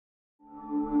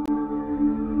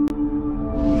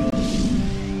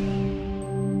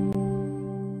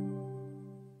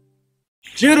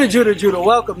Judah, Judah, Judah,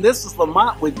 welcome. This is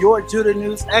Lamont with your Judah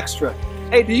News Extra.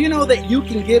 Hey, do you know that you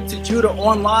can give to Judah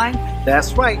online?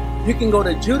 That's right. You can go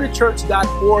to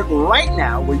judahchurch.org right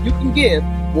now where you can give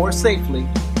more safely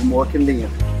and more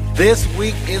conveniently. This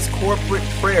week is corporate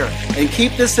prayer. And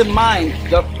keep this in mind,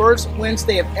 the first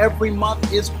Wednesday of every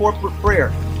month is corporate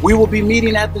prayer. We will be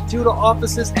meeting at the Judah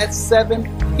offices at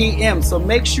 7 p.m. So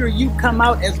make sure you come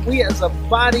out as we as a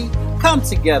body come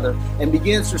together and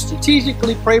begin to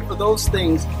strategically pray for those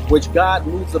things which God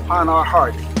moves upon our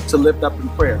heart to lift up in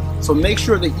prayer. So make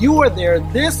sure that you are there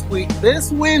this week,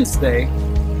 this Wednesday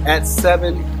at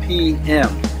 7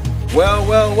 p.m.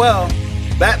 Well,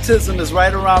 baptism is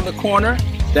right around the corner.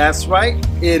 That's right,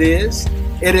 it is.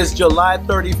 It is July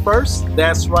 31st.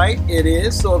 That's right, it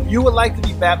is. So if you would like to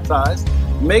be baptized,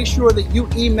 make sure that you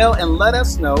email and let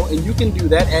us know, and you can do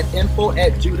that at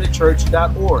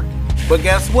info@judahchurch.org. But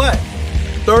guess what?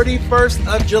 31st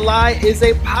of July is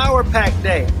a Power Pack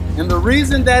Day. And the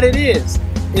reason that it is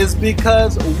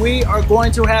because we are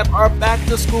going to have our back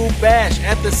to school bash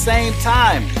at the same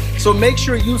time. So make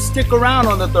sure you stick around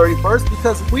on the 31st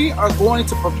because we are going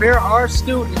to prepare our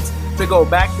students to go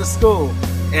back to school.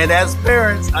 And as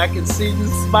parents, I can see you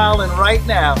smiling right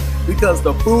now because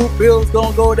the food bill's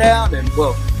gonna go down. And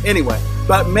well, anyway,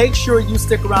 but make sure you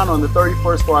stick around on the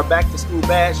 31st for our back to school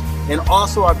bash and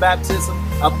also our baptism.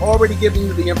 I've already given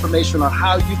you the information on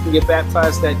how you can get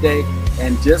baptized that day,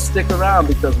 and just stick around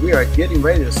because we are getting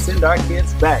ready to send our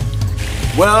kids back.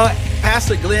 Well,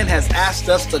 Pastor Glenn has asked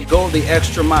us to go the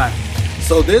extra mile.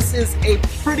 So this is a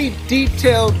pretty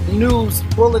detailed news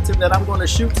bulletin that I'm going to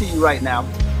shoot to you right now.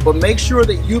 But make sure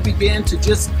that you begin to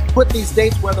just put these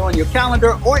dates, whether on your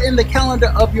calendar or in the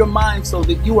calendar of your mind, so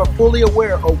that you are fully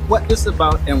aware of what this is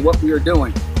about and what we are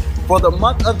doing. For the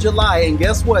month of July, and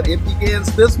guess what? It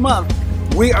begins this month.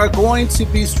 We are going to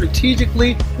be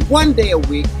strategically one day a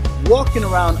week walking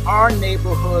around our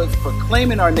neighborhoods,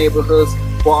 proclaiming our neighborhoods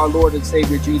for our Lord and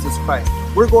Savior Jesus Christ.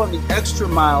 We're going the extra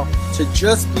mile to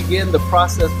just begin the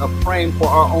process of praying for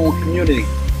our own community.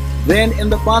 Then in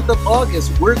the month of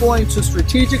August, we're going to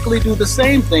strategically do the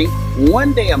same thing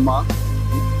one day a week,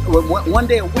 and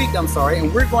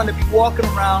we're going to be walking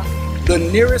around the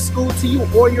nearest school to you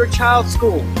or your child's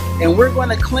school. And we're going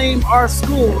to claim our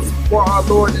schools for our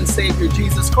Lord and Savior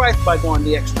Jesus Christ by going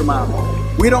the extra mile.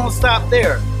 We don't stop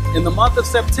there. In the month of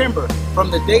September, from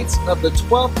the dates of the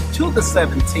 12th to the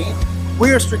 17th,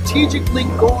 we are strategically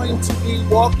going to be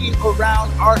walking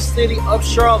around our city of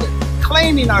Charlotte,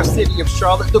 claiming our city of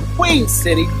Charlotte, the Queen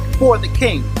City, for the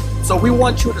King. So we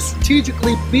want you to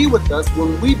strategically be with us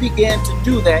when we begin to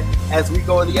do that as we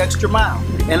go the extra mile.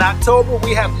 In October,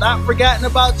 we have not forgotten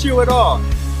about you at all.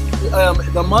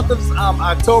 The month of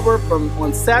October, from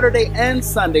on Saturday and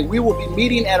Sunday, we will be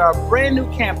meeting at our brand new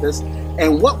campus.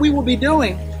 And what we will be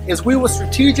doing is we will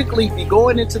strategically be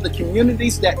going into the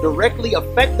communities that directly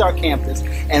affect our campus,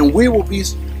 and we will be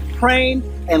praying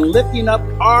and lifting up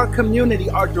our community,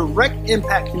 our direct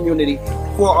impact community,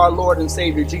 for our Lord and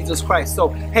Savior Jesus Christ. So,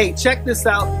 hey, check this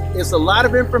out. It's a lot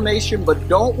of information, but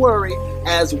don't worry.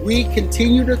 As we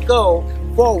continue to go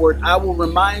forward, I will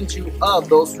remind you of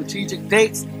those strategic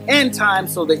dates and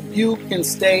times so that you can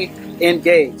stay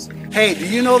engaged. Hey, do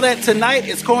you know that tonight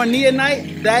is Cornea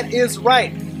night? That is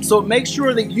right. So make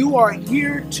sure that you are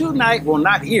here tonight. Well,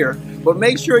 not here, but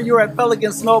make sure you're at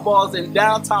Pelican Snowballs in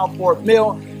downtown Fort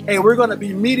Mill. Hey, we're going to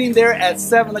be meeting there at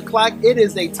 7 o'clock. It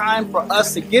is a time for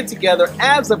us to get together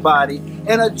as a body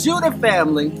and a Judah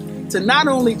family to not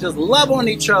only just love on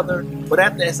each other, but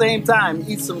at the same time,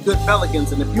 eat some good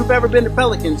pelicans. And if you've ever been to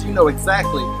Pelicans, you know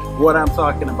exactly what I'm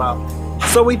talking about.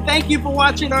 So we thank you for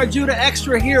watching our Judah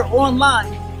Extra here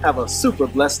online. Have a super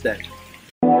blessed day.